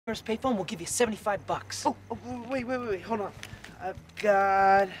First payphone, we'll give you 75 bucks. Oh, wait, hold on. I've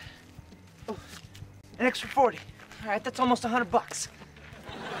got an extra 40. All right, that's almost 100 bucks.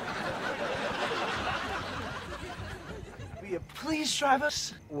 Will you please drive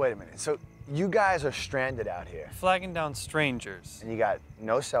us? Wait a minute. So you guys are stranded out here, Flagging down strangers. and you got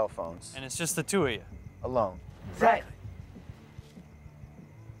no cell phones, And it's just the two of you. alone. Exactly.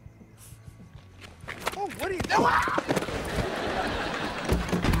 Oh, what are you doing?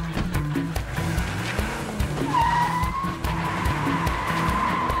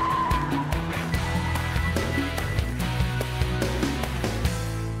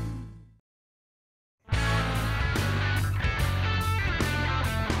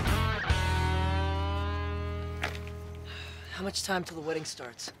 How much time till the wedding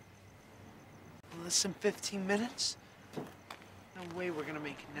starts? Less than 15 minutes? No way we're gonna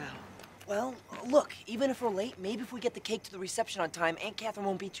make it now. Well, look, even if we're late, maybe if we get the cake to the reception on time, Aunt Catherine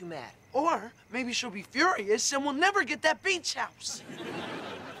won't be too mad. Or maybe she'll be furious and we'll never get that beach house.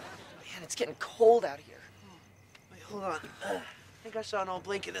 Man, it's getting cold out here. Wait, hold on. I think I saw an old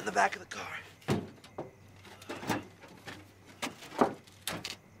blanket in the back of the car.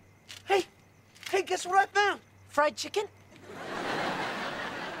 Hey, guess what I found? Fried chicken?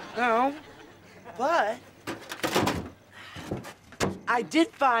 No, but I did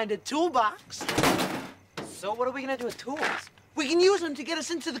find a toolbox. So what are we gonna do with tools? We can use them to get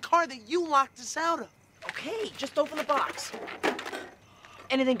us into the car that you locked us out of. Okay, just open the box.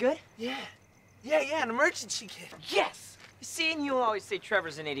 Anything good? Yeah, an emergency kit. Yes! See, and you always say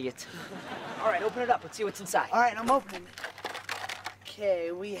Trevor's an idiot. All right, open it up. Let's see what's inside. All right, I'm opening it.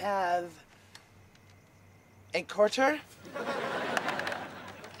 Okay, we have a quarter,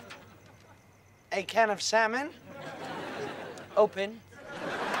 a can of salmon, Open.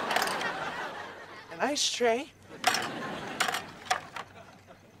 an ice tray,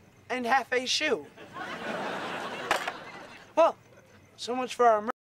 and half a shoe. Well, so much for our